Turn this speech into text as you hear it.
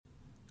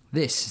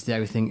This is the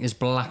Everything is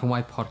Black and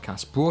White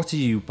podcast, brought to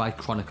you by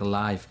Chronicle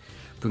Live,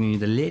 bringing you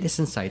the latest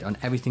insight on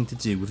everything to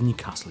do with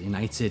Newcastle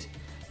United.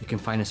 You can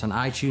find us on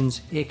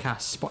iTunes,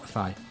 Acast,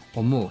 Spotify,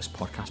 or most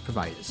podcast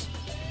providers.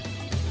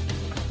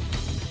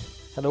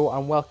 Hello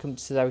and welcome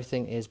to the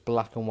Everything is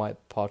Black and White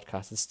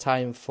podcast. It's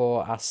time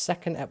for our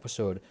second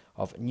episode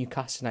of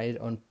Newcastle United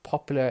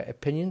Unpopular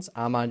Opinions.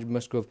 I'm Andrew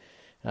Musgrove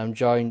and I'm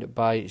joined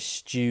by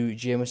Stu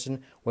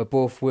Jameson. We're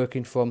both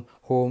working from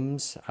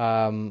homes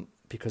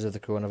because of the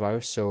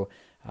coronavirus, so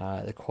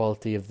the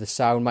quality of the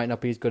sound might not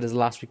be as good as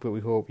last week, but we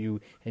hope you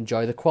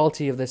enjoy the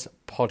quality of this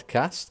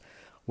podcast.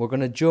 We're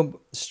going to jump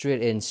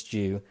straight in,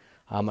 Stu,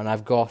 and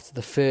I've got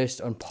the first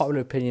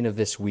unpopular opinion of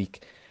this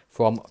week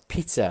from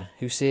Peter,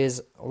 who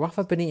says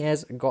Rafa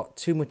Benitez got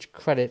too much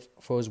credit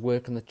for his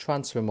work in the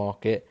transfer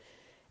market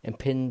and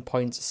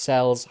pinpoints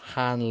Sells,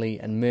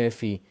 Hanley and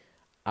Murphy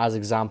as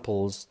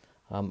examples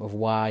of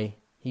why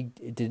he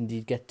did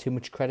indeed get too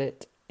much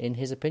credit in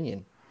his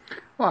opinion.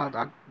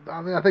 Well,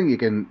 I think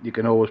you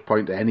can always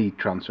point to any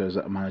transfers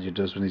that a manager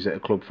does when he's at a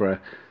club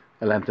for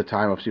a length of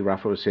time. Obviously,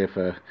 Rafa was here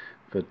for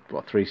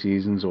 3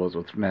 seasons or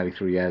nearly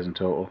 3 years in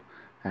total.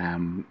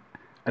 And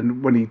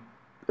when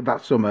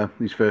that summer,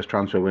 his first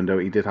transfer window,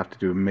 he did have to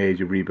do a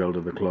major rebuild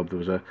of the club. There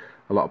was a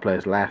lot of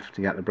players left.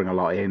 He had to bring a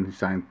lot in. He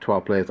signed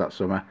 12 players that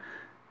summer.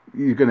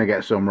 You're going to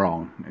get some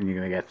wrong and you're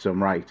going to get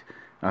some right.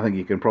 I think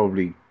you can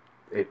probably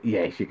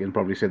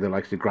say the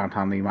likes of Grant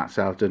Hanley, Matt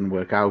Sells didn't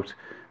work out.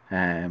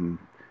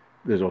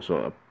 There's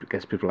also, I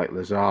guess, people like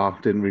Lazar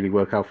didn't really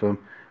work out for him.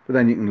 But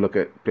then you can look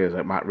at players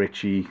like Matt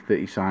Ritchie that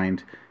he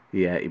signed.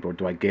 He brought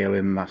Dwight Gale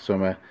in that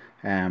summer.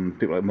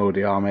 People like Mo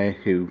Diarme,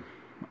 who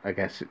I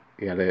guess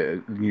he had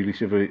a new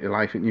lease of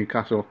life at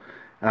Newcastle.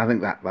 And I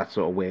think that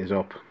sort of weighs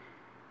up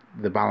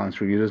the balance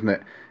for you, doesn't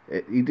it?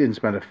 He didn't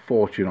spend a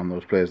fortune on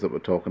those players that we're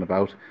talking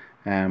about.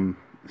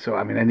 So,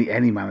 I mean,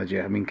 any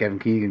manager, I mean, Kevin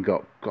Keegan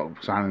got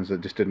signings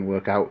that just didn't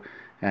work out.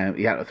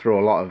 He had to throw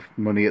a lot of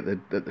money at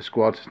the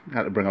squad,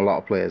 had to bring a lot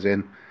of players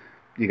in.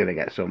 You're going to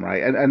get some,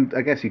 right? And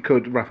I guess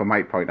Rafa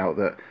might point out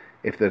that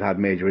if they'd had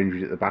major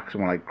injuries at the back,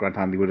 someone like Grant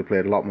Hanley would have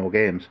played a lot more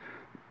games.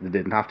 They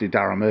didn't have to.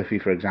 Darren Murphy,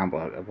 for example,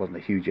 it wasn't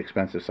a huge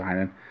expensive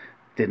signing.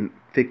 Didn't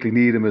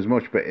particularly need him as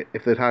much, but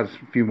if they'd had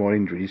a few more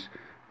injuries,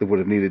 they would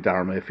have needed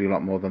Darren Murphy a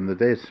lot more than they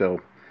did. So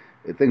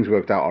things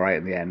worked out all right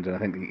in the end, and I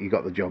think he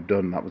got the job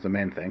done. That was the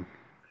main thing.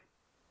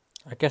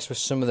 I guess with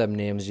some of them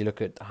names, you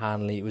look at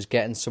Hanley, it was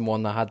getting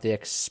someone that had the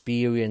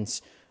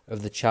experience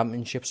of the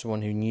Championship,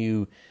 someone who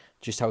knew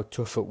just how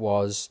tough it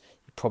was,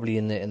 probably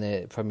in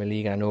the Premier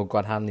League. And I know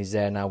Grant Hanley's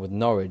there now with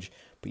Norwich,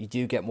 but you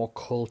do get more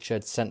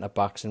cultured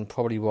centre-backs, and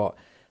probably what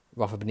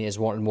Rafa Benitez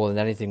wanted more than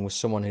anything was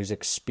someone who's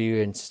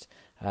experienced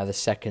the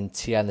second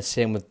tier, and the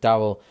same with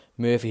Daryl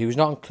Murphy, who's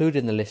not included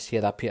in the list here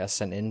that Peter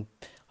sent in,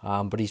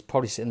 but he's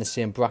probably in the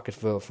same bracket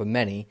for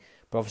many.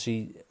 But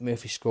obviously,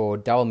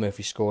 Daryl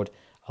Murphy scored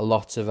a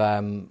lot of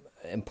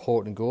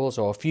important goals,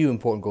 or a few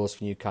important goals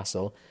for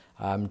Newcastle.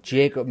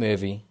 Jacob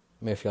Murphy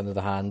on the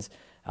other hand,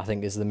 I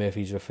think is the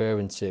Murphy he's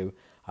referring to.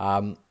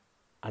 And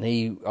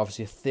he,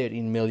 obviously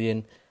 13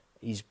 million,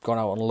 he's gone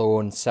out on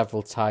loan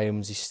several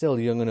times. He's still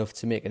young enough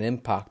to make an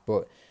impact,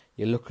 but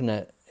you're looking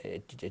at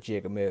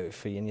Jacob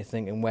Murphy and you're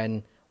thinking,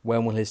 when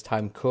will his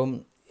time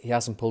come? He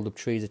hasn't pulled up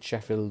trees at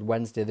Sheffield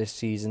Wednesday this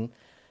season.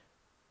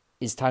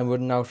 Is time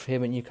running out for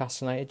him at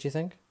Newcastle United, do you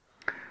think?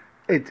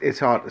 It's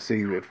hard to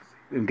see with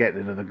him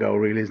getting another goal,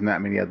 really, isn't it? I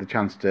mean, he had the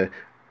chance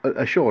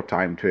a short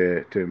time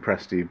to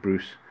impress Steve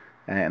Bruce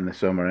in the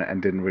summer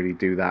and didn't really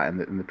do that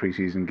in the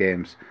pre-season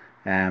games.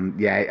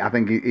 I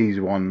think he's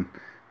one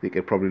that you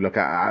could probably look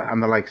at.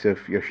 And the likes of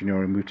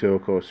Yoshinori Muto,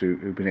 of course, who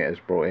Benitez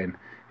brought in,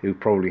 who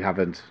probably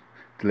haven't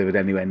delivered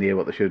anywhere near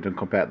what they should have done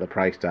compared to the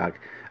price tag.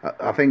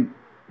 I think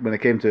when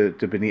it came to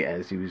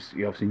Benitez,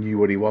 he obviously knew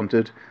what he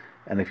wanted.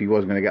 And if he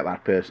was going to get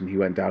that person, he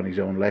went down his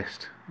own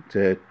list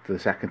to the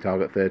second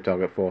target, third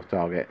target, fourth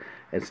target,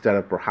 instead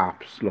of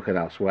perhaps looking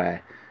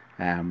elsewhere.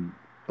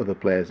 Other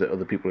players that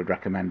other people had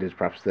recommended,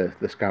 perhaps the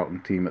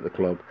scouting team at the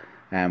club,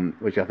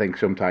 which I think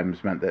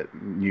sometimes meant that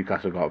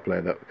Newcastle got a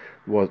player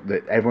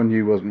that everyone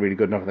knew wasn't really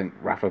good enough. I think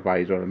Rafa, by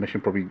his own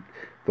admission, probably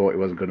thought he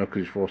wasn't good enough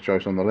because he was fourth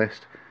choice on the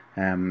list.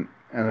 And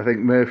I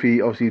think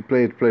Murphy obviously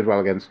played well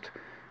against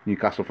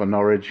Newcastle for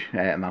Norwich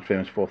in that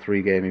famous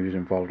 4-3 game. He was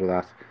involved with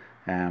that.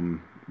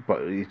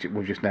 But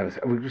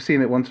we've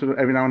seen it once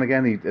every now and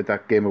again. He had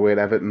that game away at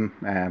Everton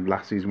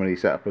last season when he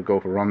set up a goal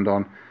for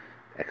Rondon.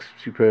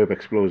 Superb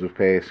explosive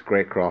pace,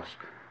 great cross.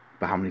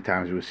 But how many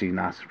times have we seen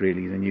that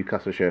really in a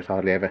Newcastle shirt?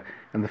 Hardly ever.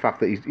 And the fact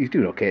that he's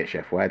doing okay at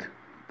Sheffield Wed,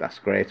 that's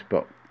great.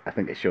 But I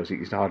think it shows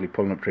he's hardly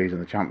pulling up trees in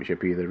the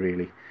Championship either,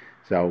 really.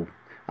 So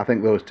I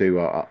think those two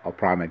are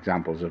prime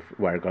examples of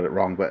where he got it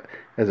wrong. But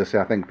as I say,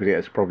 I think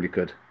Benitez probably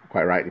could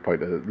quite rightly point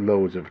to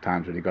loads of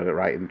times when he got it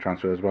right in the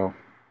transfer as well.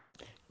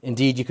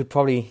 Indeed, you could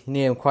probably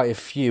name quite a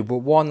few, but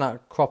one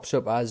that crops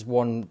up as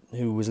one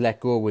who was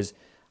let go was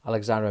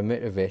Alexander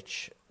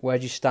Mitrovic. Where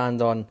do you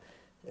stand on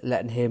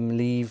letting him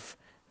leave?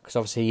 Because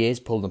obviously he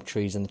is pulling up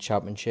trees in the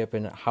Championship,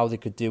 and how they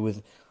could do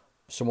with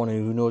someone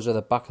who knows where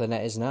the back of the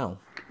net is now.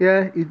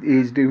 Yeah,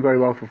 he's doing very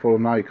well for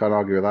Fulham now. You can't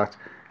argue with that.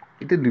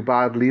 He didn't do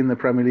badly in the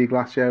Premier League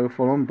last year with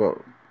Fulham, but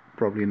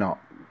probably not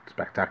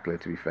spectacular,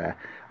 to be fair.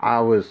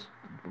 I was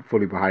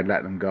fully behind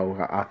letting him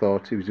go. I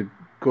thought he was a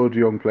good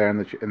young player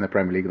in the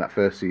Premier League that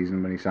first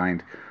season when he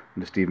signed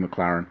under Steve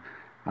McLaren,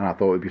 and I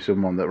thought he'd be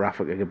someone that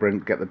Rafa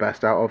could get the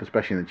best out of,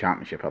 especially in the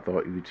Championship. I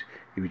thought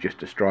he would just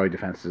destroy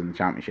defences in the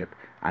Championship,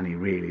 and he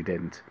really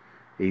didn't.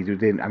 He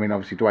didn't. I mean,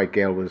 obviously Dwight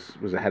Gale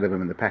was ahead of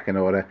him in the pecking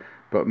order,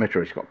 but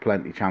Mitrovic got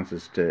plenty of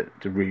chances to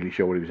really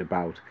show what he was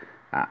about.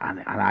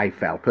 And I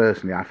felt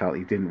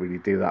he didn't really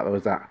do that. There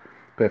was that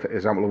perfect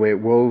example away at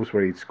Wolves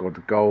where he'd scored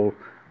the goal,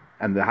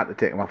 and they had to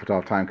take him off at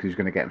half time because he was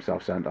going to get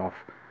himself sent off.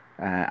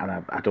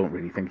 And I don't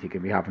really think he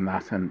can be having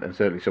that, and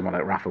certainly someone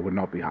like Rafa would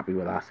not be happy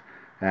with that.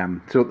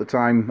 So at the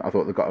time, I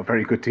thought they got a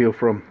very good deal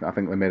for him. I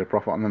think they made a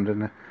profit on them,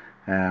 didn't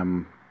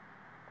they?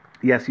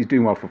 Yes, he's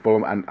doing well for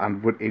Fulham,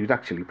 and he would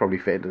actually probably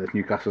fit into this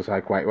Newcastle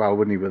side quite well,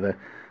 wouldn't he, with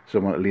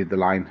someone to lead the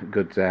line, a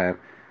good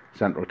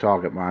central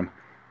target man.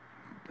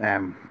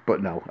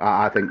 But no,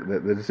 I think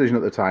that the decision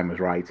at the time was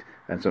right,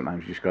 and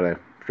sometimes you just got to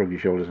shrug your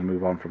shoulders and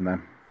move on from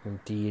them.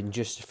 Indeed, and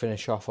just to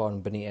finish off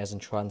on Benitez and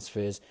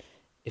transfers,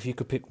 if you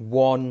could pick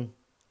one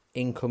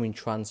incoming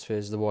transfer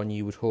as the one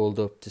you would hold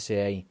up to say,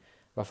 hey,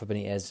 Rafa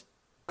Benitez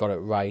got it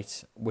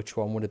right, which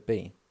one would it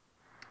be?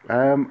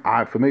 For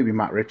me, it'd be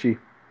Matt Ritchie.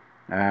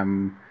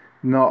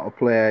 Not a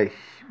player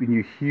we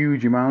knew a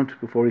huge amount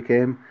before he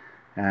came,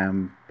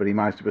 but he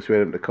managed to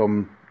persuade him to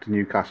come to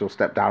Newcastle,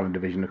 step down in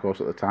division, of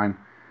course, at the time.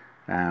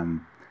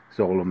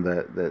 Sold him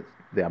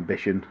the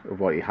ambition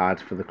of what he had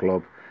for the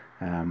club,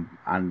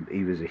 and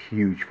he was a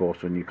huge force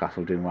for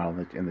Newcastle, doing well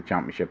in the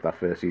Championship that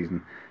first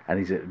season, and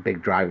he's a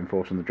big driving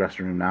force in the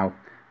dressing room now.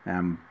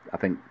 I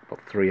think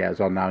 3 years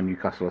on now,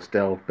 Newcastle are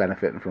still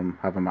benefiting from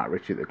having Matt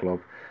Ritchie at the club.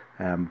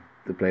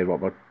 They paid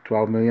about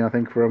 12 million, I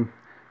think, for him.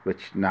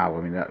 Which now,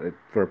 I mean,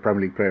 for a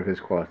Premier League player of his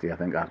quality, I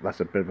think that's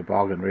a bit of a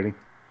bargain, really.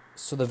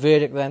 So the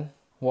verdict then,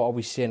 what are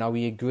we saying? Are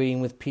we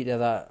agreeing with Peter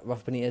that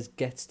Rafa Benitez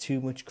gets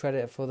too much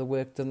credit for the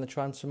work done in the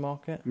transfer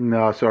market?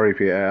 No, sorry,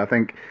 Peter. I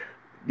think,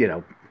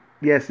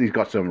 yes, he's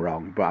got some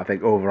wrong, but I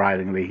think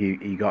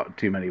overridingly he got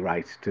too many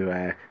right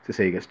to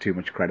say he gets too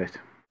much credit.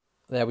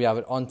 There we have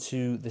it. On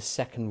to the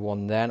second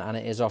one then, and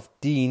it is off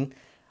Dean.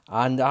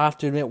 And I have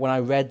to admit, when I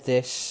read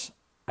this,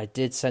 I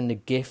did send a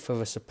gif of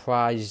a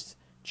surprised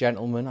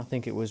gentleman. I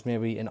think it was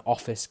maybe an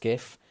office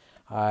gif.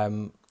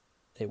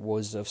 It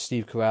was of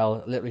Steve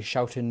Carell literally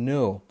shouting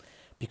no,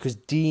 because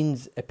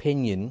Dean's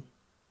opinion,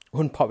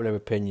 unpopular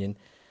opinion,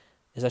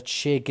 is that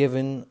Shay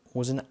Given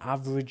was an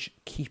average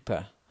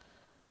keeper.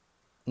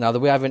 Now, the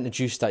way I've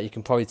introduced that, you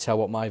can probably tell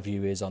what my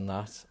view is on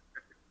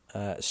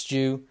that.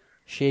 Stu,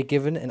 Shay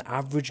Given an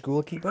average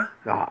goalkeeper?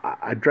 Oh,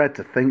 I dread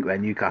to think that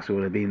Newcastle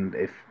would have been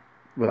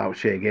without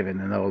Shay Given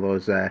and all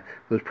those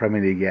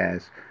Premier League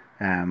years.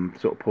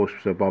 Sort of post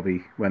Sir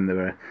Bobby, when they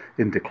were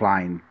in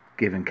decline,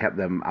 Given kept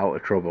them out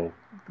of trouble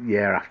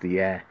year after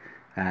year.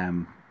 I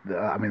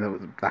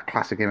mean, that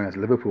classic game against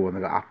Liverpool when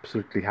they got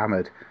absolutely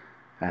hammered.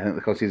 I think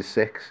they conceded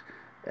 6,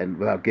 and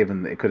without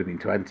Given, it could have been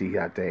 20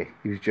 that day.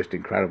 He was just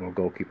incredible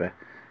goalkeeper.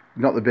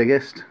 Not the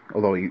biggest,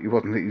 although he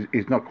wasn't.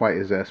 He's not quite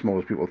as small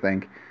as people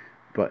think,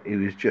 but he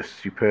was just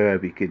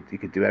superb. He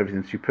could do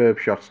everything. Superb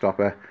shot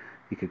stopper.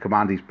 He could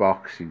command his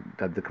box. He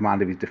had the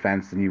command of his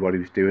defence. He knew what he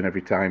was doing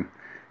every time.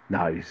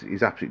 No,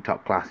 he's absolutely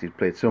top class. He's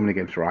played so many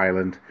games for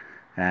Ireland,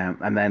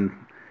 and then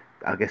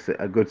I guess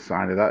a good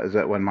sign of that is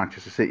that when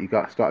Manchester City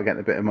started getting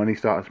a bit of money,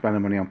 started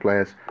spending money on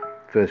players,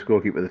 first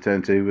goalkeeper they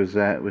turned to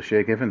was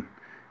Shay Given.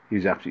 He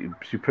was absolutely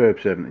superb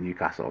servant at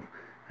Newcastle.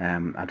 I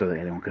don't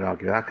think anyone could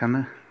argue that, can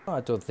they?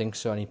 I don't think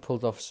so, and he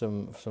pulled off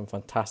some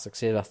fantastic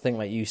saves. I think,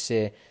 like you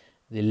say,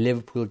 the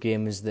Liverpool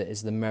game is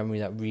the memory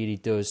that really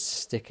does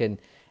stick in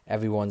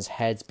everyone's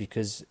heads,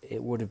 because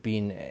it would have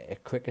been a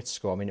cricket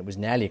score. I mean, it was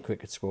nearly a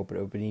cricket score, but it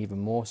would have been even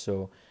more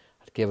so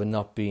had Given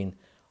not been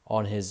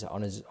on his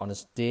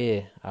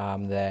day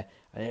there.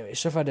 And he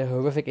suffered a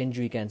horrific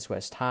injury against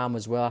West Ham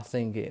as well. I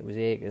think it was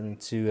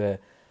to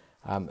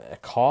a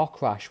car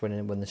crash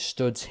when the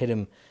studs hit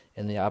him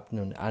in the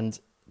abdomen, and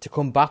to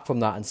come back from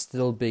that and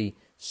still be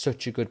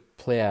such a good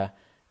player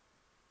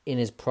in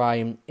his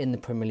prime in the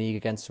Premier League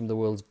against some of the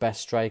world's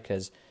best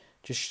strikers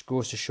just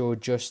goes to show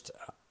just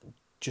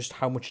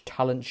how much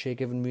talent Shay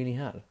Given really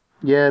had.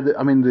 Yeah,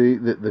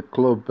 the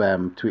club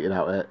tweeted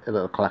out a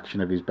little collection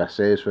of his best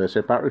saves for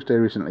St Patrick's Day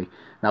recently.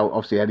 Now,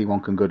 obviously, anyone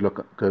can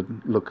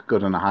look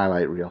good on a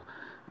highlight reel,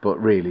 but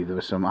really there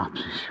were some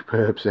absolutely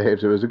superb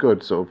saves. It was a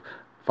good sort of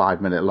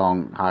 5-minute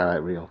long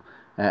highlight reel,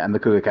 and they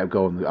could have kept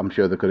going. I'm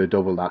sure they could have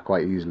doubled that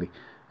quite easily.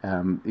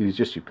 He was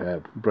just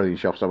superb, brilliant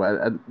shot stopper.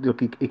 And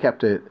look, he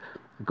kept a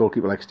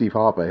goalkeeper like Steve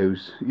Harper,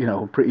 who's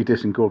a pretty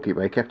decent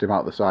goalkeeper. He kept him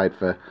out the side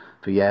for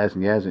years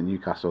and years at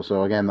Newcastle.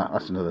 So again,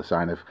 that's another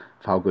sign of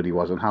how good he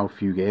was and how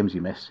few games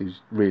he missed. He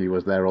really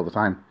was there all the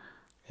time.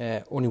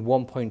 Only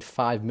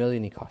 1.5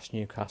 million he cost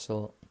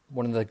Newcastle.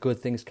 One of the good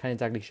things Kenny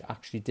Dalglish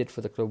actually did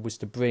for the club was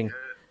to bring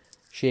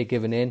Shay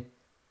Given in.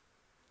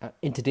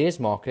 In today's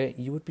market,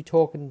 you would be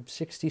talking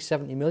 60,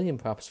 70 million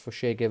perhaps for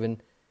Shay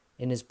Given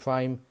in his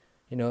prime,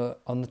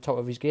 on the top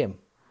of his game.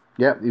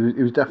 Yeah, he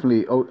was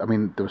definitely. Oh, I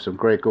mean, there were some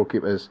great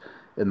goalkeepers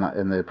in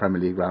the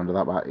Premier League round of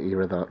that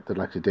era, that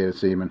like David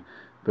Seaman,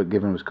 but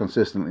given was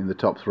consistently in the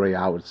top three,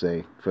 I would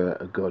say, for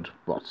a good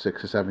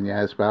 6 or 7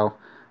 years spell.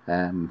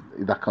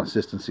 That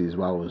consistency as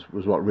well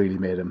was what really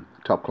made him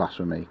top class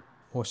for me.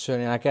 Well,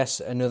 certainly, I guess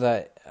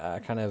another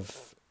kind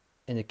of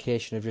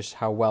indication of just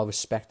how well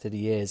respected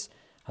he is,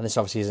 and this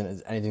obviously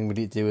isn't anything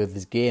really to do with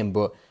his game,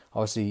 but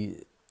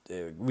obviously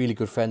really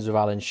good friends with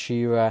Alan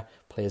Shearer,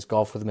 plays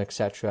golf with him,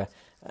 etc.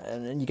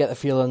 And you get the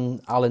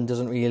feeling Alan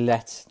doesn't really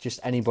let just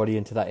anybody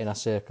into that inner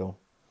circle.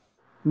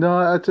 No,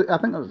 I think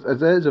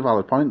it is a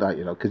valid point, that,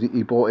 because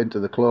he bought into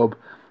the club,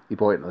 he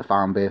bought into the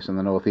fan base in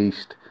the North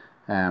East.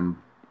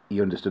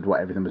 He understood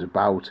what everything was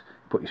about,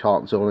 put his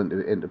heart and soul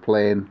into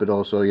playing, but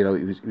also, he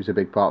was a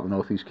big part of the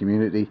North East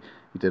community.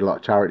 He did a lot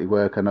of charity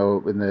work, I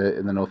know, in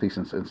the North East,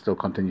 and still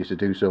continues to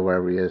do so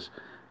wherever he is.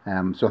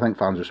 So I think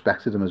fans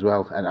respected him as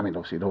well. And I mean,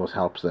 obviously, it always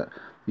helps that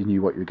you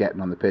knew what you were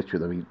getting on the pitch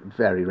with him. He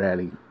very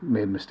rarely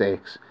made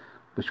mistakes,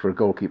 which for a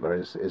goalkeeper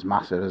is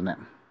massive, isn't it?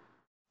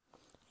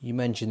 You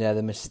mentioned there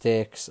the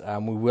mistakes.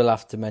 We will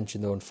have to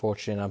mention, though,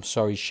 unfortunately, and I'm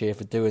sorry, Shay,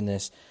 for doing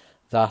this,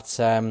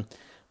 that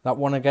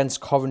one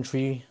against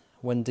Coventry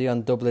when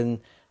Dion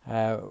Dublin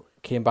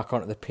came back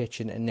onto the pitch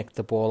and nicked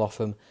the ball off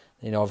him.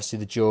 Obviously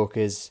the joke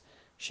is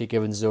Shay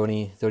Given's the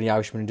only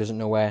Irishman who doesn't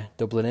know where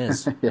Dublin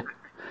is. Yeah.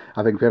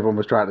 I think everyone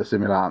was trying to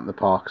simulate in the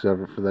parks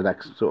for the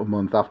next sort of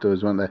month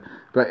afterwards, weren't they?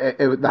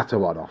 But that's a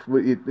one-off.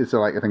 It's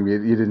like, I think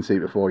you didn't see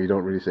it before, you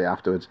don't really see it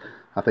afterwards.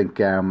 I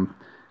think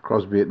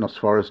Crosby at Notts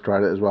Forest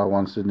tried it as well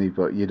once, didn't he?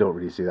 But you don't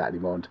really see that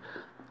anymore. And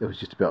it was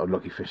just a bit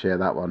unlucky for Shea,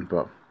 that one.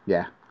 But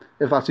yeah,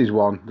 if that's his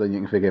one, then you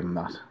can forgive him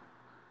that.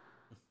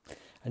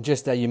 And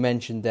just there, you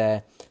mentioned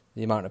there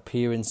the amount of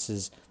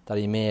appearances that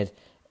he made.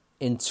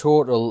 In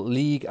total,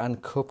 league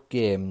and cup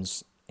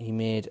games, he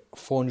made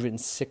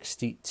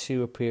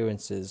 462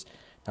 appearances.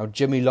 Now,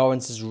 Jimmy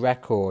Lawrence's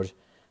record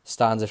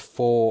stands at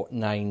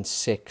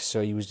 496,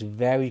 so he was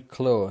very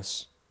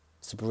close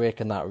to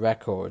breaking that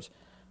record,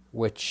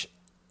 which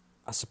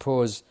I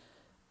suppose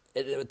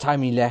at the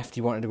time he left,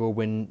 he wanted to go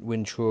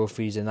win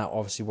trophies, and that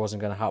obviously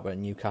wasn't going to happen at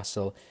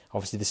Newcastle.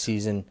 Obviously, the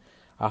season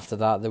after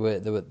that, they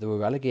were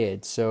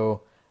relegated,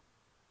 so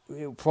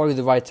probably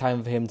the right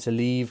time for him to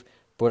leave.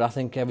 But I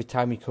think every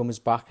time he comes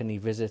back and he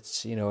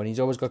visits, and he's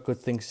always got good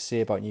things to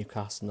say about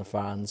Newcastle and the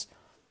fans,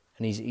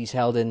 and he's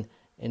held in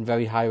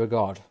very high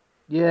regard.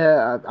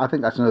 Yeah, I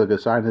think that's another good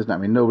sign, isn't it? I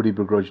mean, nobody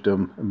begrudged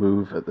him a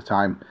move at the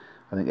time.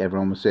 I think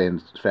everyone was saying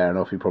it's fair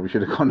enough. He probably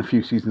should have gone a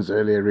few seasons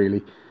earlier,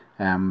 really.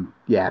 I think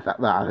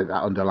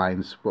that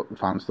underlines what the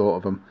fans thought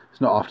of him.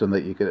 It's not often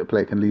that a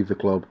player can leave the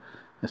club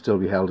and still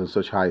be held in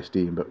such high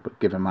esteem, but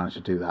Given managed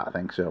to do that, I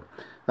think. So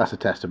that's a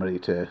testimony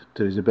to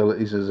his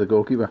abilities as a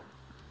goalkeeper.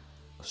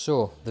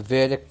 So, the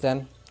verdict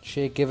then,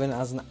 Shay Given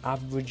as an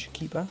average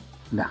keeper?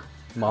 Nah.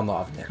 I'm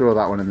not having it. Throw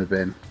that one in the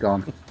bin.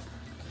 Gone.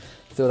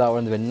 Throw that one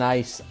in the bin.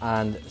 Nice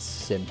and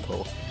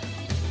simple.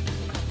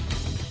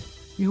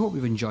 We hope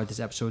you've enjoyed this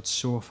episode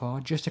so far.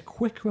 Just a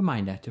quick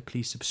reminder to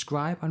please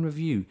subscribe and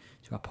review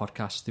to our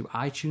podcast through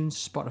iTunes,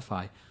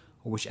 Spotify,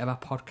 or whichever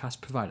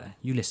podcast provider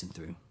you listen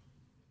through.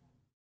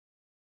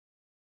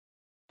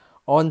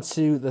 On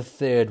to the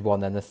third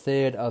one then, the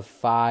third of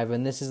 5,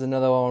 and this is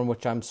another one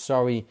which I'm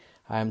sorry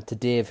to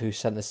Dave who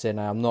sent this in.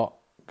 I'm not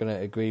going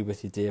to agree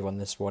with you, Dave, on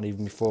this one.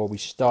 Even before we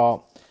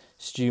start,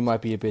 Stu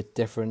might be a bit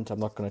different. I'm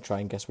not going to try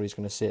and guess what he's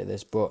going to say to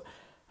this, but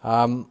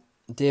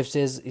Dave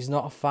says he's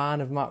not a fan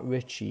of Matt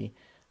Ritchie,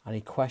 and he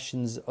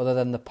questions, other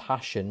than the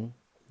passion,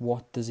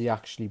 what does he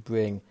actually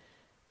bring?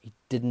 He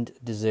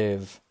didn't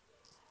deserve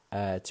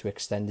to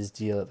extend his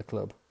deal at the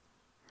club.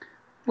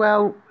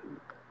 Well,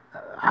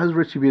 has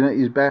Ritchie been at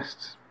his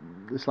best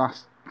this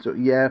last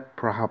year?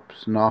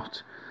 Perhaps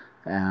not.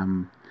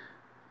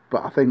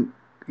 But I think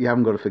you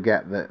haven't got to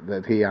forget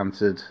that he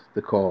answered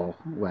the call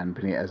when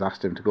Benitez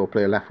asked him to go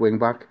play left wing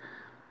back,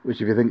 which,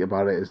 if you think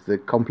about it, is the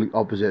complete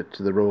opposite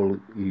to the role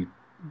he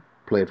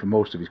played for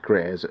most of his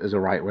career as a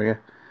right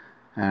winger.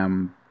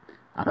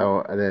 I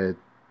know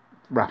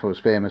Rafa was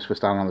famous for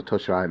standing on the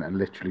touchline and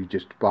literally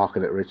just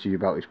barking at Ritchie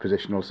about his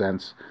positional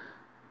sense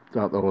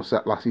throughout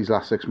his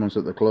last 6 months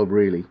at the club,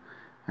 really.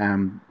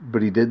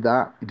 But he did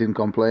that. He didn't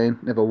complain.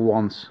 Never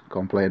once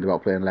complained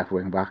about playing left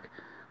wing back,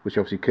 which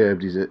obviously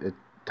curbed his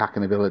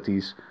attacking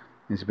abilities,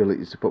 his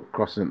abilities to put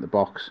crosses into the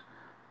box.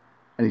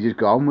 And he just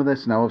got on with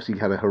this. Now, obviously, he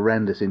had a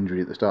horrendous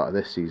injury at the start of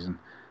this season,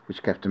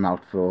 which kept him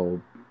out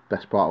for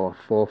best part of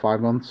 4 or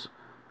 5 months,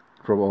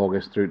 from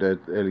August through to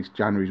early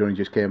January. He only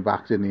just came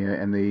back, didn't he,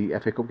 in the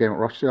FA Cup game at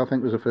Rochdale, I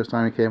think was the first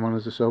time he came on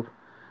as a sub.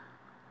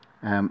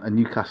 And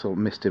Newcastle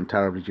missed him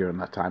terribly during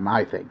that time,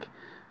 I think.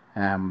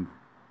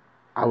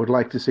 I would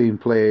like to see him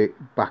play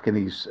back in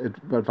his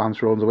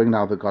advanced role on the wing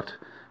now. They've got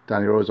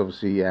Danny Rose,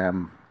 obviously.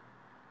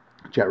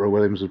 Jetro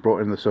Williams was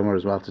brought in the summer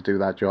as well to do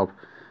that job.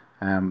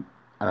 And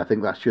I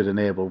think that should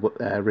enable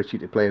Ritchie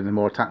to play in the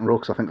more attacking role,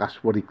 because I think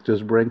that's what he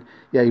does bring.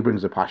 Yeah, he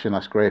brings the passion,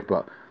 that's great,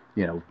 but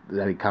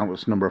any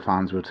countless number of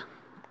fans would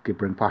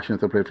bring passion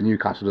if they played for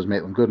Newcastle. Doesn't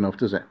make them good enough,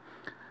 does it?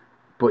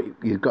 but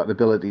you've got the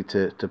ability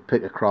to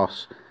pick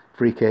across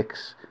free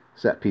kicks,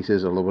 set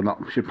pieces, although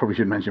probably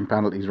should mention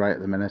penalties right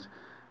at the minute.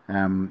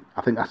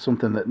 I think that's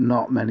something that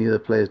not many other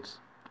players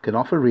can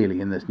offer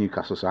really in this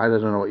Newcastle side. I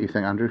don't know what you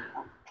think, Andrew.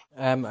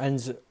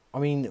 And I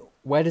mean,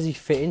 where does he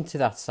fit into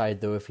that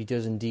side though, if he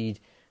does indeed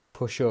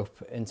push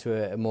up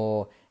into a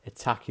more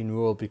attacking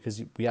role?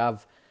 Because we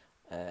have,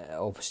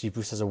 obviously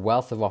Bruce has a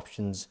wealth of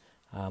options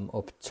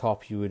up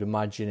top. You would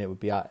imagine it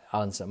would be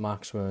Alan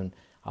St-Maximin,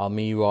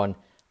 Almiron,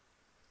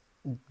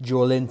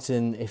 Joe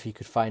Linton if he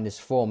could find his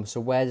form. So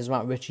where does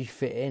Matt Ritchie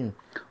fit in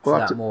to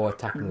that more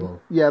attacking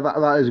role? Yeah,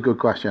 that is a good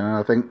question. And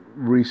I think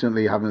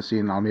recently, having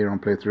seen Almiron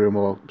play through a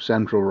more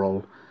central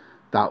role,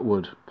 that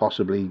would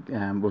possibly,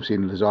 we've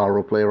seen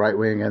Lazaro play right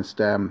wing against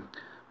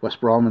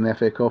West Brom in the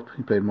FA Cup.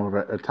 He played more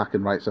of an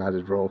attacking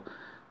right-sided role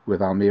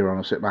with Almiron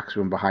or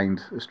St-Maximin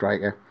behind the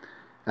striker.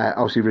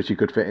 Obviously, Ritchie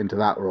could fit into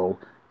that role.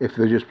 If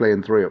they're just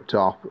playing three up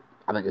top,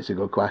 I think it's a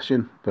good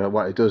question. But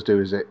what it does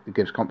do is it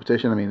gives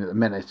competition. I mean, at the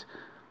minute,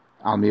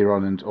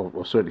 Almiron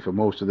or certainly for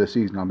most of this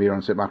season, Almiron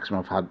and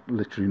St-Maximin have had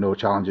literally no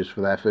challenges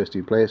for their first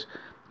team place.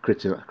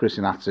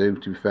 Christian Atsu,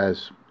 to be fair,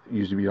 has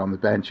usually been on the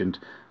bench and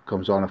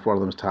comes on if one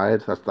of them's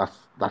tired.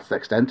 That's the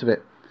extent of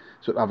it.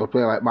 So to have a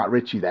player like Matt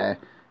Ritchie there,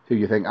 who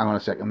you think, hang on a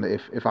second,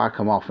 if I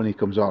come off and he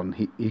comes on,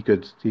 he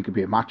could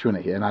be a match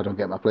winner here, and I don't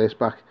get my place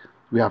back.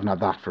 We haven't had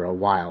that for a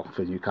while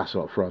for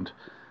Newcastle up front.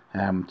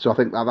 So I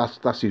think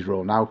that's his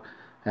role now.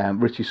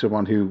 Ritchie's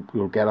someone who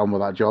will get on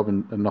with that job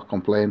and not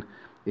complain.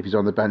 If he's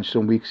on the bench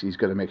some weeks, he's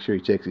got to make sure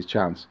he takes his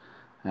chance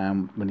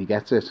when he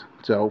gets it.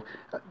 So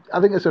I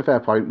think it's a fair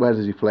point. Where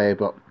does he play?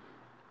 But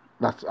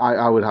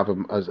I would have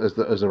him as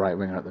the right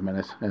winger at the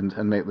minute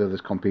and make the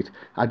others compete.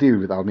 Ideally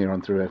with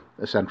Almiron through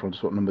a central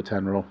sort of number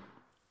 10 role.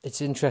 It's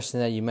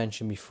interesting that you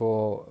mentioned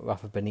before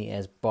Rafa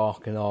Benitez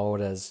barking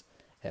orders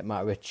at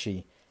Matt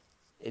Ritchie.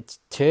 It's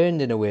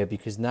turned in a way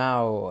because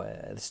now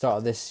at the start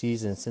of this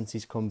season, since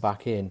he's come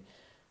back in,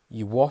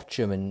 you watch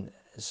him and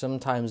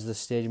sometimes the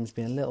stadium's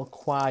been a little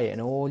quiet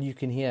and all you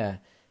can hear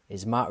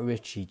is Matt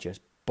Ritchie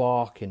just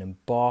barking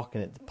and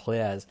barking at the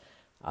players.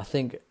 I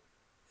think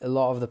a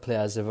lot of the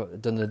players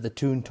have done the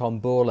Toon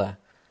Tombola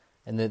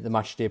in the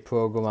matchday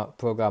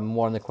program.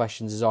 One of the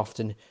questions is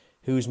often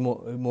who's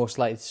most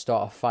likely to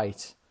start a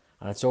fight,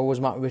 and it's always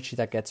Matt Ritchie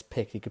that gets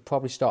picked. He could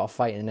probably start a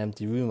fight in an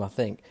empty room, I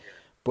think,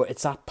 but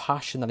it's that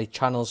passion that he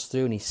channels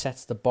through and he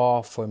sets the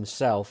bar for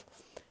himself,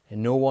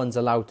 and no one's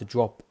allowed to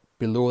drop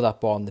below that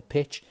bar on the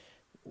pitch.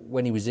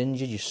 When he was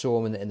injured, you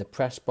saw him in the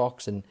press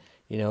box, and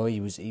you know he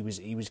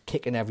was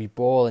kicking every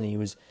ball, and he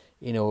was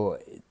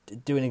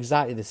doing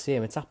exactly the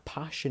same. It's that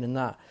passion and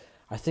that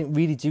I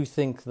really do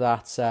think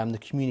that the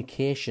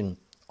communication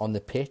on the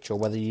pitch, or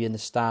whether you're in the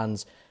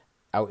stands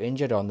out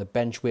injured or on the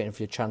bench waiting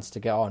for your chance to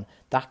get on,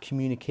 that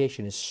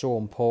communication is so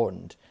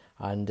important.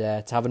 And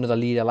to have another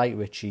leader like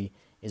Ritchie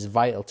is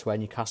vital to where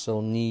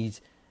Newcastle need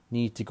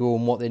to go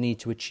and what they need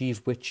to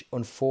achieve, which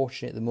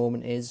unfortunately at the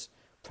moment is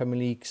Premier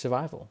League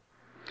survival.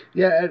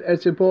 Yeah,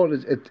 it's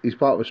important. He's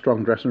part of a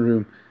strong dressing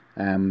room.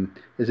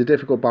 It's a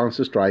difficult balance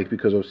to strike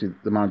because obviously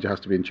the manager has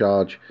to be in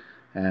charge.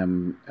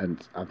 And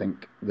I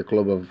think the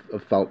club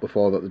have felt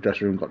before that the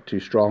dressing room got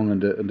too strong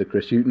under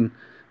Chris Hughton,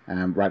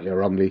 rightly or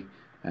wrongly.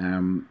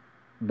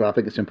 But I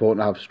think it's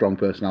important to have strong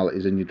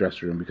personalities in your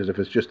dressing room, because if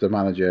it's just the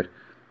manager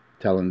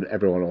telling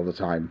everyone all the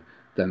time,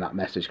 then that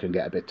message can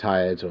get a bit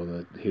tired, or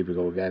the here we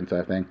go again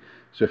type thing.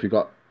 So if you've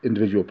got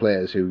individual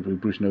players who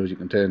Bruce knows you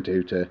can turn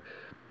to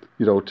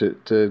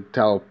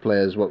tell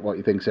players what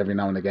he thinks every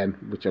now and again,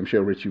 which I'm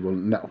sure Ritchie will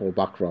not hold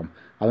back from,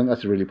 I think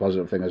that's a really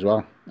positive thing as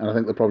well. And I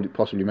think they'll probably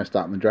possibly miss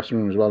that in the dressing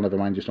room as well, never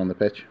mind just on the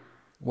pitch.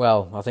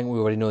 Well, I think we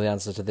already know the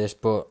answer to this,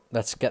 but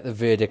let's get the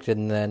verdict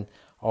in then.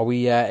 Are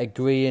we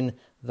agreeing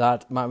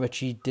that Matt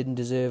Ritchie didn't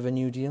deserve a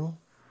new deal?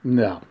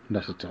 No,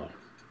 not at all.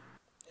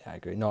 Yeah, I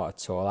agree, not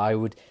at all. I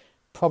would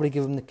probably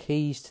give him the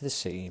keys to the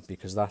city,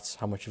 because that's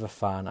how much of a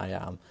fan I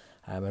am.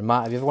 And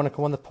Matt, if you ever want to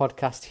come on the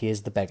podcast,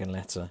 here's the begging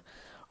letter.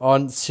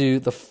 On to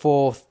the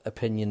fourth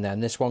opinion then.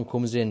 This one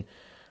comes in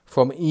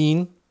from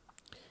Ian,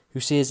 who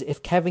says,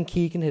 if Kevin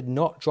Keegan had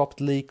not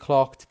dropped Lee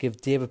Clark to give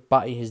David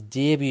Batty his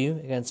debut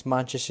against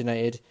Manchester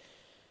United,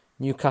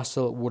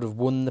 Newcastle would have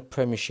won the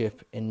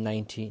Premiership in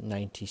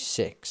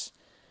 1996.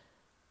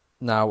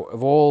 Now,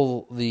 of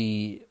all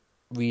the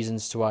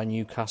reasons to why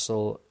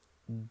Newcastle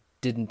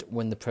didn't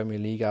win the Premier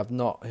League, I've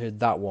not heard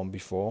that one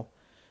before.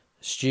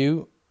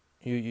 Stu,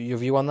 your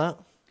view on that?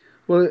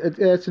 Well,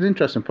 it's an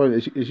interesting point.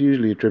 It's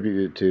usually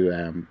attributed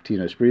to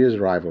Tino Sprea's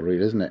arrival,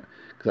 really, isn't it?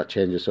 Because that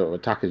changes sort of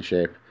attacking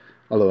shape.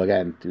 Although,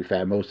 again, to be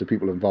fair, most of the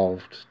people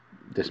involved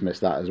dismiss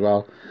that as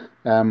well.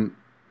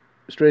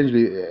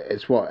 Strangely,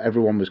 it's what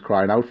everyone was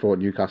crying out for at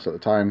Newcastle at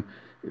the time.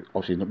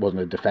 Obviously, it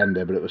wasn't a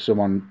defender, but it was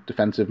someone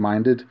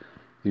defensive-minded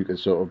who could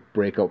sort of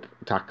break up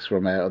attacks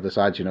from other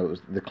sides. It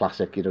was the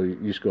classic,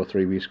 you score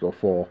 3, we score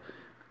 4.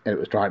 And it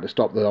was trying to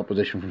stop the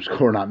opposition from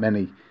scoring that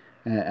many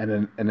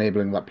and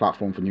enabling that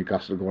platform for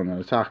Newcastle to go on an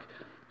attack.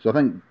 So I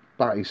think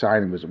Batty's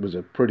signing was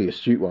a pretty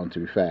astute one, to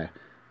be fair,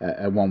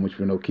 and one which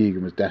we know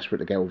Keegan was desperate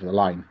to get over the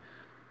line.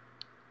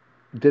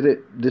 did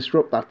it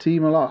disrupt that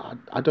team a lot?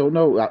 I don't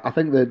know. I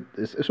think that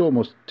it's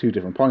almost two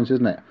different points,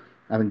 isn't it?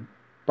 I think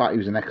Batty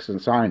was an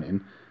excellent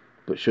signing,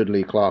 but should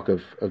Lee Clark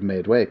have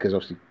made way? Because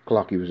obviously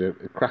Clarkey was a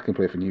cracking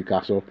player for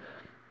Newcastle,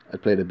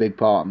 had played a big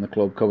part in the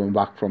club coming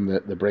back from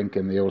the brink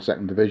in the old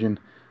second division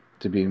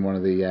to being one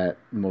of the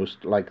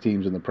most liked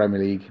teams in the Premier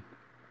League.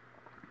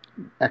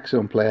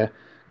 Excellent player,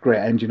 great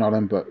engine on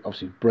him, but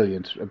obviously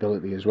brilliant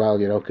ability as well.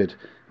 Could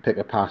pick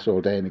a pass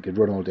all day and he could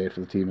run all day for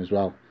the team as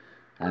well.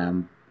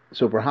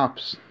 So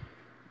perhaps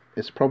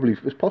it's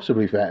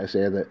possibly fair to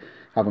say that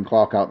having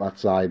Clark out that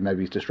side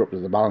maybe he's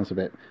disrupted the balance a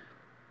bit.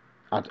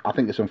 I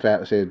think it's unfair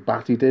to say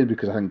Batty did,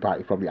 because I think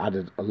Batty probably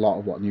added a lot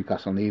of what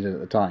Newcastle needed at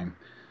the time.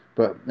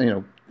 But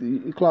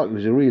Clark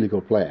was a really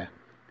good player.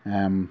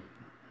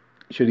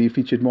 Should he have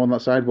featured more on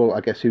that side? Well, I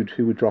guess who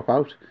would drop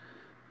out?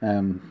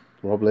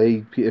 Rob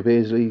Lee, Peter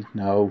Beardsley,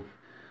 no.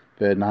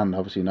 Ferdinand,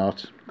 obviously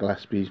not.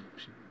 Gillespie,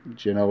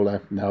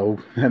 Ginola, no.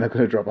 They're not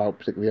going to drop out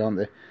particularly, aren't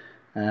they?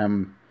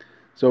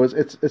 So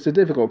it's a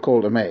difficult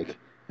call to make,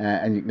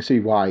 and you can see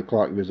why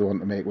Clark was the one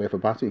to make way for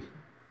Batty.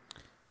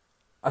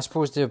 I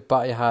suppose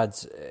Batty had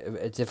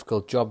a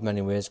difficult job in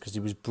many ways, because he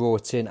was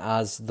brought in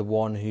as the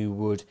one who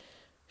would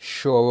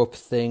shore up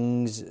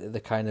things, the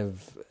kind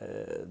of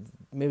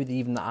maybe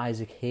even the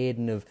Isaac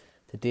Hayden of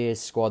today's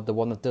squad, the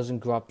one that doesn't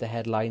grab the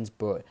headlines,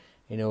 but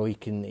he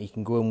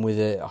can go in with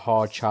a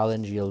hard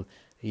challenge.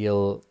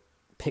 He'll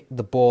pick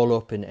the ball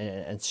up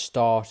and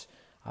start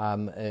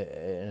an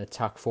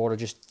attack forward, or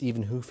just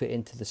even hoof it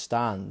into the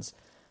stands.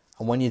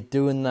 And when you're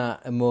doing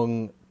that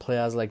among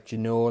players like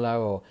Ginola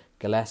or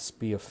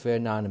Gillespie or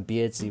Ferdinand and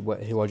Beardsley,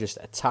 who are just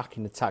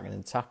attacking, it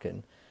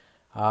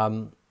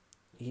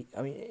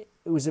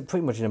was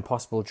pretty much an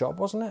impossible job,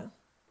 wasn't it?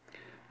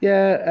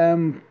 Yeah,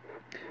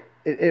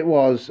 it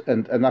was,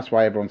 and that's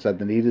why everyone said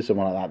they needed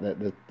someone like that.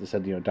 They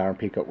said Darren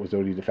Peacock was the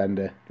only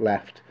defender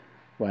left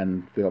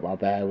when Philip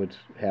Albert would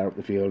hair up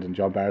the field and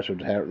John Barris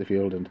would hair up the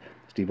field and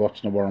Steve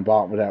Watson and Warren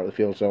Barton would hair up the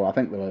field. So I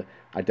think they were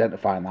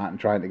identifying that and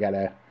trying to get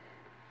a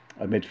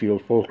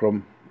midfield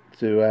fulcrum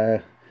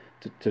to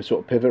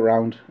sort of pivot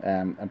around.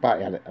 And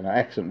Batty had an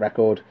excellent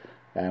record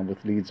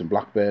with Leeds and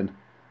Blackburn.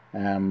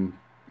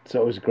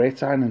 So it was a great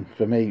signing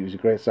for me. It was a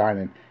great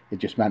signing. It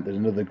just meant that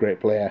another great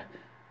player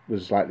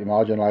was slightly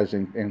marginalised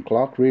in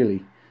Clark,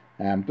 really.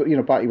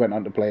 But Batty went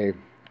on to play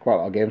quite a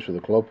lot of games for the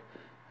club.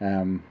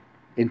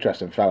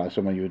 Interesting fella,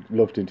 someone you would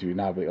love to interview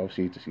now, but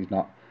obviously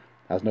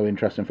has no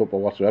interest in football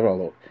whatsoever.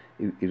 Although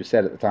he was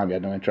said at the time he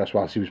had no interest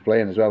whilst he was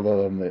playing as well,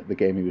 other than the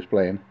game he was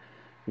playing,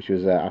 which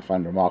was I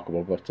find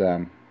remarkable. But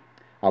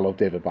I love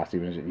David Batty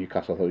when he was at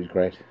Newcastle. I thought he was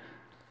great.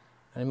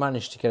 And he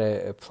managed to get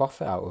a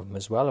profit out of him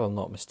as well, if I'm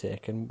not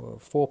mistaken.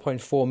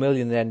 4.4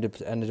 million. They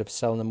ended up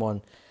selling him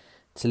on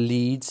to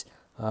Leeds.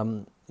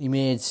 He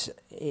made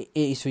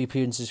 83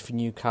 appearances for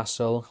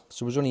Newcastle,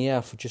 so was only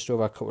here for just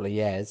over a couple of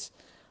years.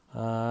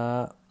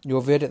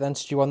 Your verdict then,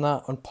 Stu, on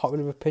that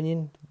unpopular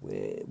opinion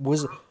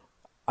was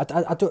I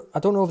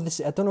don't know if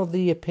this, I don't know if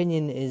the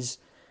opinion is.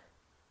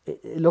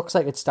 It looks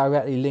like it's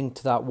directly linked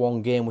to that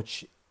one game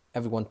which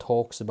everyone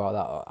talks about.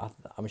 That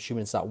I'm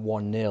assuming it's that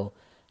 1-0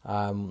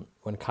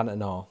 when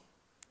Cantona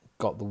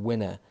got the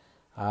winner.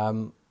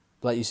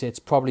 Like you say, it's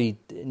probably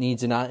it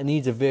needs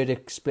a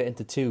verdict split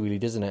into two, really,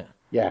 doesn't it?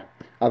 Yeah,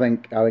 I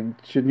think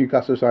should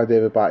Newcastle sign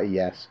David Batty?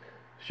 Yes.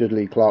 Should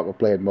Lee Clark have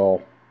played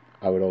more?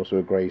 I would also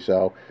agree.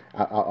 So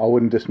I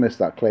wouldn't dismiss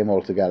that claim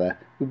altogether.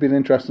 It would be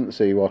interesting to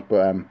see what,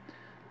 but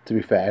to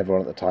be fair,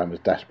 everyone at the time was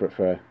desperate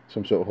for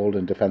some sort of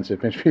holding defensive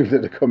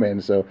midfielder to come in.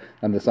 So,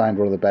 and they signed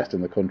one of the best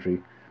in the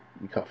country.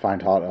 You can't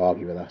find hard to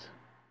argue with that.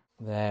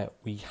 There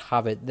we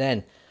have it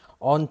then.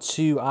 On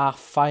to our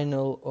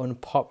final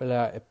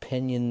unpopular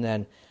opinion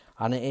then,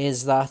 and it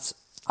is that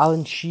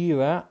Alan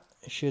Shearer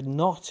should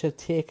not have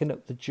taken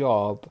up the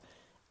job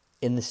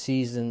in the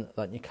season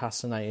that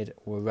Newcastle United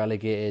were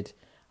relegated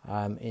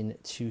in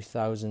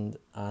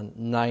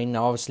 2009.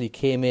 Now, obviously,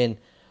 came in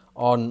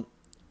on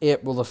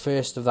April the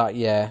 1st of that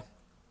year,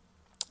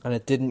 and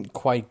it didn't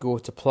quite go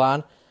to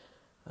plan.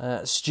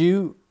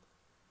 Stu,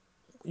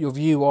 your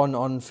view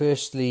on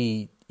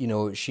firstly,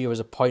 Shearer's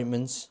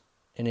appointments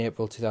in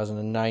April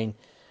 2009,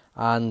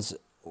 and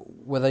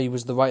whether he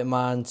was the right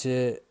man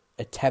to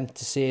attempt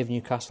to save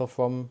Newcastle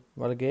from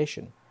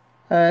relegation?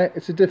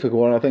 It's a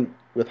difficult one. I think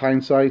with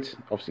hindsight,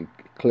 obviously,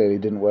 clearly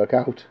didn't work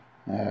out.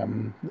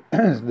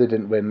 They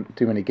didn't win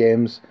too many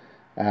games,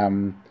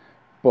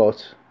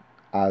 but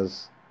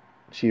as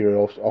Shearer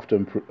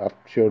often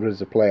showed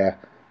as a player,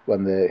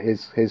 when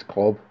his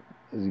club,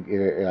 he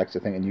likes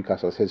to think of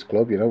Newcastle as his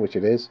club, which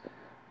it is,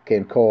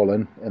 came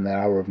calling in their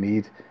hour of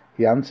need,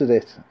 he answered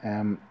it.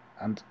 And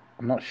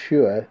I'm not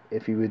sure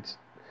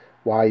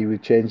why he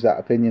would change that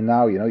opinion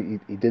now.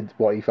 He did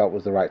what he felt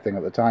was the right thing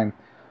at the time.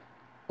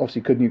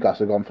 Obviously, could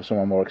Newcastle have gone for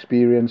someone more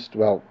experienced?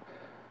 Well,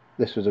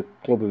 this was a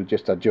club who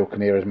just had Joe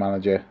Kinnear as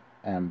manager,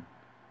 and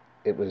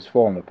it was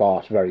falling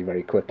apart very,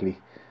 very quickly.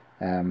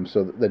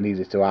 So they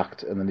needed to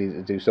act and they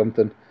needed to do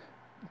something.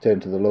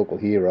 Turn to the local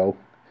hero,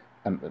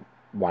 and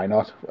why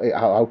not?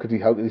 How could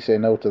he say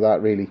no to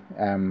that? Really,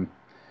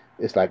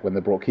 it's like when they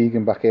brought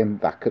Keegan back in,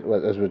 that could,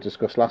 as we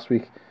discussed last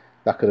week,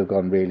 that could have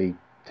gone really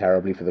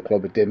terribly for the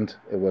club. It didn't.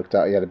 It worked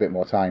out. He had a bit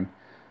more time.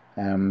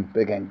 But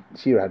again,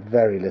 Shearer had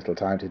very little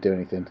time to do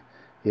anything.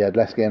 He had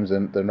less games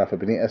than Rafa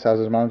Benitez has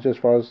as manager, as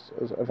far as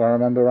if I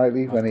remember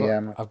rightly.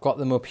 I've got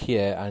them up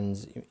here, and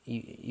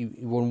he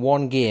won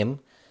one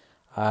game.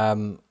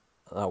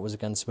 That was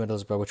against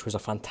Middlesbrough, which was a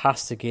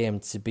fantastic game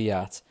to be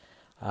at.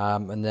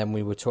 And then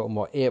we were talking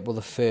about April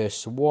the 1st.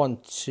 So 1,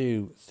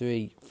 2,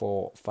 3,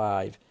 4,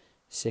 5,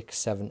 6,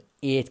 7,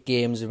 8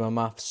 games, if my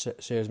maths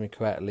serves me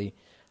correctly.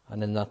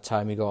 And in that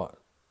time, he got,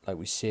 like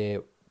we say,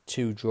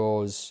 2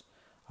 draws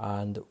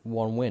and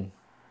 1 win.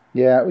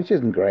 Yeah, which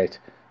isn't great.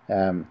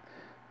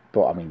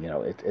 But I mean,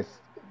 it's.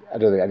 I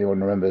don't think anyone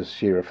remembers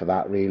Shearer for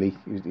that. Really,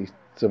 he's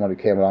someone who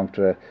came along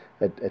to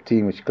a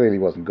team which clearly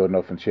wasn't good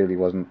enough and surely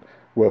wasn't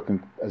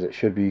working as it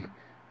should be,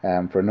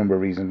 for a number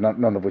of reasons.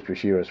 None of which was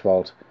Shearer's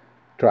fault.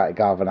 Tried to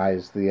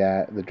galvanise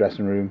the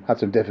dressing room. Had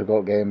some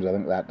difficult games. I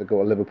think that to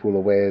go to Liverpool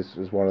away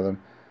was one of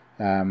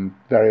them.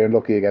 Very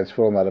unlucky against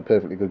Fulham. Had a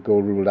perfectly good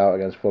goal ruled out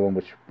against Fulham,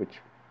 which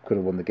could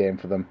have won the game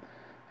for them.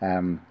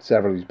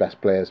 Several of his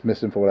best players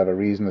missing for whatever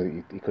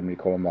reason. He couldn't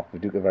recall him Mark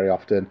Viduka very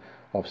often.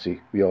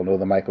 Obviously, we all know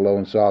the Michael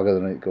Owen saga.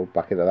 Then go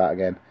back into that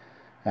again.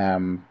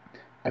 And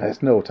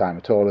there's no time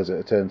at all, is it,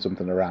 to turn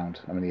something around?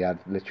 I mean, he had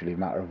literally a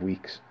matter of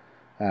weeks.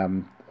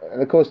 And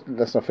of course,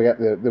 let's not forget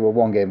they were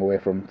one game away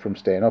from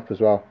staying up as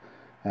well.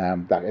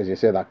 That, as you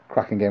say, that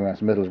cracking game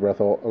against Middlesbrough, I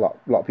thought a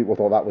lot of people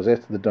thought that was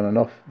it. They'd done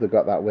enough. They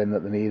got that win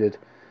that they needed.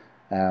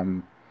 I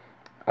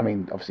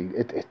mean, obviously,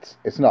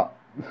 it's not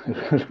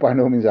by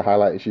no means a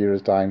highlight of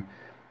Shearer's time,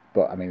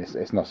 but I mean,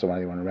 it's not someone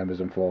anyone remembers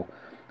him for.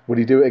 Would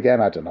he do it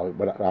again? I don't know.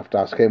 We'd have to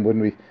ask him,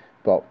 wouldn't we?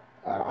 But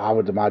I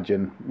would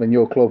imagine when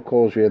your club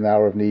calls you in the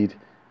hour of need,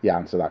 you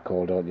answer that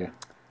call, don't you?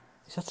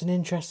 That's an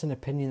interesting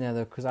opinion there,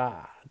 though, because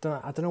I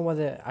don't know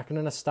whether I can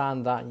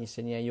understand that. And you're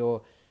saying, yeah,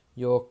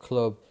 your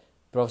club,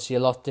 but obviously a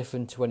lot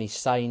different to when he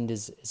signed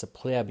as a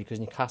player, because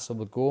Newcastle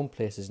were going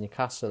places.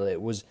 Newcastle,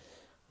 it was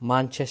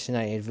Manchester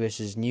United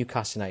versus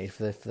Newcastle United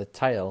for the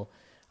title,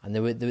 and they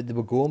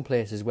were going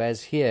places.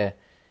 Whereas here,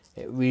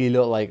 it really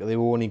looked like they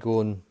were only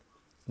going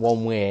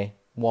one way,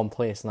 one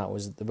place, and that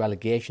was the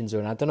relegation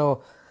zone. I don't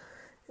know.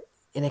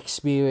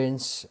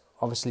 Inexperience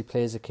obviously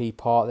plays a key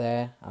part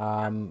there,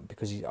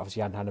 because he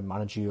obviously hadn't had a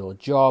managerial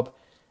job.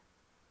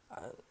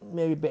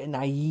 Maybe a bit of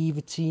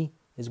naivety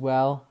as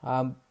well.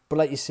 But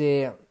like you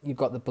say, you've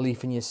got the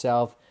belief in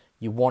yourself.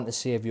 You want to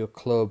save your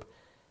club.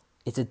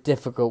 It's a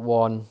difficult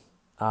one.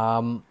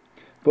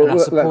 But I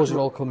suppose it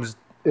all comes.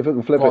 If we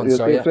can flip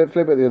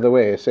it the other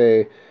way,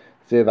 say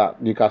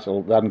that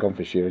Newcastle hadn't gone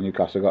for Shearer,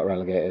 Newcastle got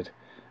relegated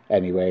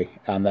anyway,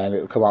 and then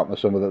it would come out in the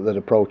summer that they'd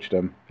approached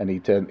him, and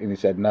he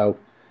said no.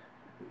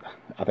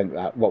 I think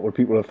that what would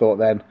people have thought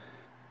then?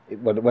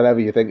 Whenever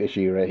you think of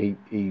Shearer, he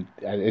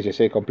as you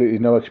say, completely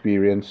no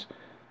experience,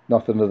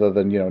 nothing other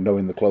than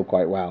knowing the club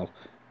quite well.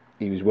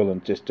 He was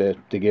willing just to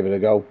give it a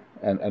go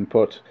and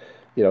put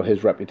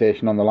his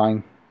reputation on the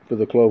line for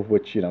the club,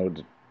 which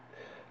didn't.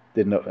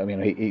 I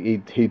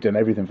mean, he'd done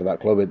everything for that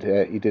club.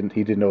 He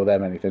didn't owe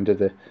them anything, did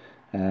they?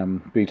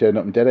 But he turned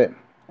up and did it,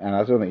 and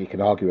I don't think you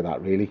can argue with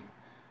that, really.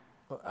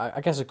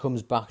 I guess it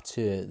comes back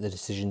to the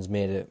decisions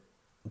made at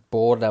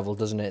board level,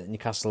 doesn't it?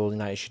 Newcastle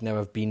United should never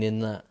have been in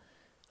that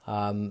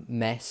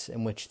mess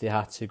in which they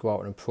had to go out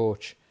and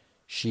approach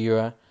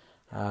Shearer.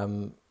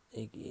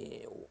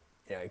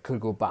 It could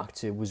go back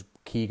to, was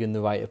Keegan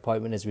the right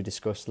appointment, as we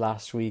discussed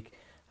last week?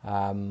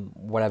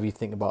 Whatever you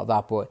think about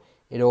that, but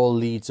it all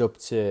leads up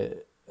to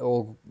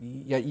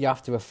you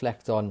have to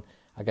reflect on,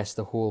 I guess,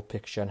 the whole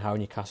picture and how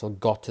Newcastle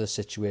got to the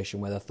situation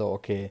where they thought,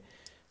 okay,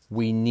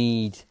 we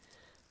need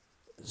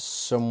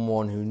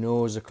someone who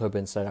knows the club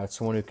inside out,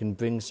 someone who can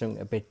bring something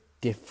a bit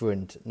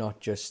different, not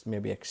just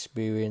maybe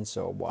experience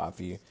or what have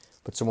you,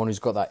 but someone who's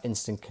got that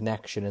instant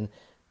connection. And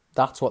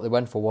that's what they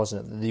went for,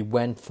 wasn't it? They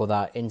went for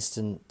that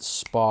instant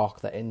spark,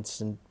 that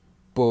instant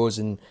buzz,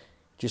 and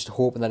just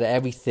hoping that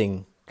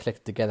everything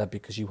clicked together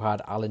because you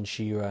had Alan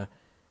Shearer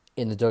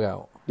in the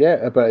dugout.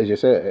 Yeah, but as you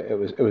say,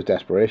 it was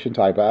desperation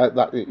time.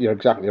 But you're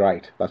exactly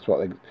right. That's what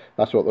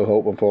they're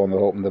hoping for, and they're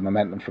hoping the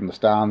momentum from the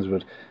stands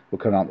would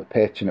come out the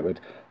pitch, and it would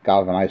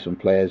galvanise some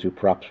players who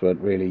perhaps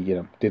weren't really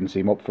didn't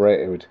seem up for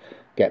it. It would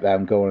get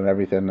them going and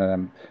everything.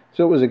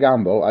 So it was a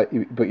gamble.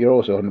 But you're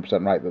also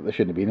 100% right that they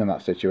shouldn't have been in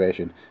that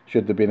situation.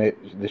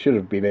 They should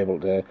have been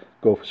able to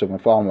go for someone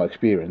far more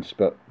experienced.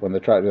 But when they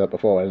tried to do that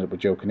before, I ended up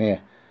with Joe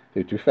Kinnear,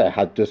 who, to be fair,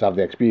 does have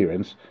the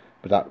experience,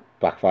 but that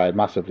backfired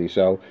massively.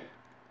 So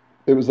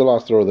it was the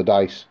last throw of the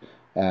dice.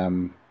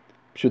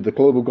 Should the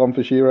club have gone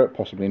for Shearer?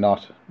 Possibly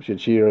not. Should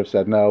Shearer have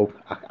said no?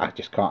 I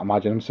just can't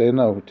imagine him saying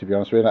no, to be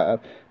honest with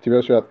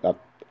you.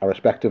 I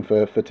respect him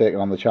for taking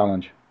on the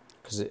challenge.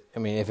 Because, I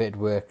mean, if it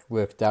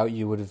worked out,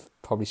 you would have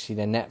probably seen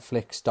a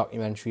Netflix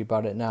documentary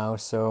about it now.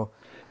 So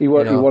he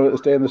wanted to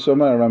stay in the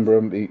summer. I remember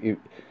him.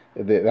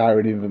 The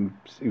irony of him,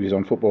 he was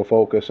on Football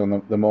Focus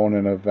on the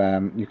morning of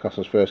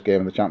Newcastle's first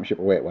game in the Championship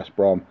away at West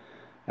Brom.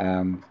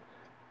 And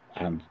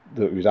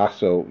he was asked,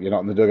 so you're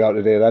not in the dugout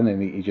today then?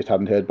 And he just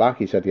hadn't heard back.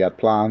 He said he had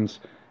plans.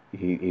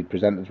 he'd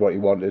presented what he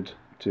wanted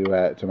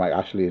to Mike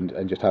Ashley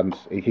and just hadn't.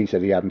 He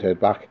said he hadn't heard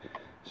back.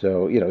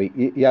 So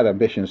he had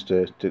ambitions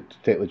to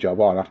take the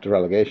job on after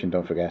relegation.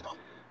 Don't forget,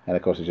 and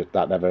of course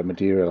that never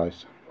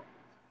materialised.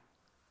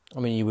 I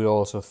mean, you would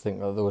also think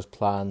that those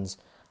plans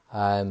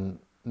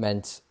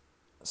meant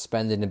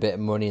spending a bit of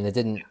money, and they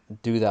didn't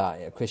do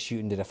that. Chris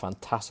Hughton did a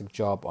fantastic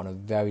job on a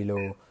very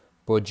low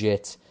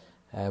budget,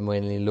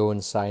 mainly loan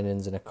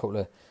signings and a couple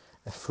of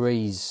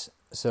frees.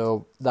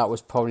 So that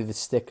was probably the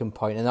sticking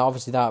point. And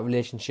obviously that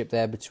relationship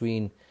there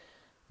between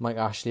Mike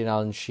Ashley and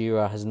Alan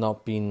Shearer has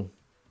not been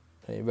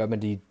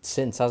remedied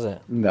since, has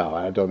it? No,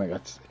 I don't think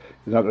he's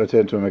not going to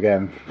turn to him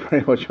again,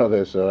 pretty much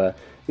other. So,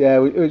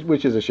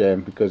 which is a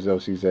shame, because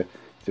obviously he's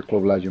a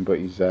club legend, but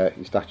his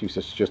statue's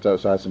just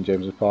outside St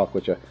James's Park,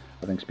 which I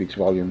think speaks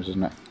volumes,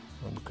 doesn't it?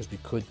 Well, because we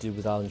could do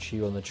with Alan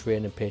Shearer on the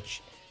training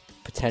pitch,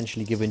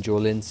 potentially giving Joe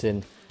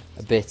Linton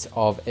a bit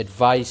of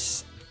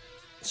advice.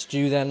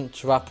 Stu, then,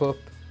 to wrap up,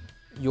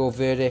 your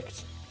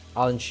verdict: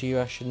 Alan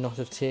Shearer should not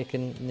have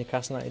taken the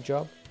Newcastle United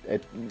job?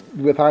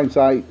 With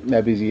hindsight,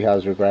 maybe he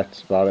has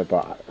regrets about it,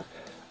 but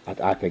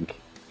I think,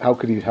 how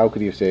could he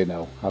have said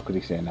no? How could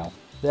he say no?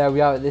 There we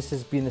are. This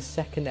has been the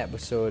second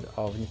episode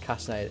of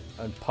Newcastle United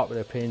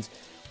Unpopular Opinions.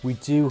 We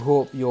do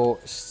hope you're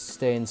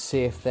staying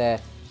safe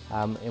there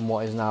in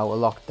what is now a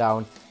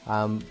lockdown.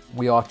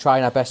 We are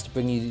trying our best to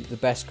bring you the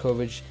best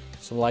coverage,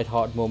 some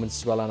light-hearted moments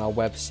as well on our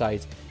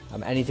website.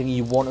 Anything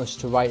you want us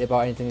to write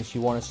about, anything that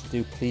you want us to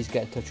do, please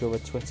get in touch over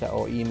Twitter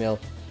or email.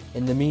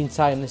 In the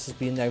meantime, this has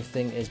been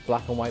Everything is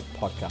Black and White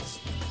podcast.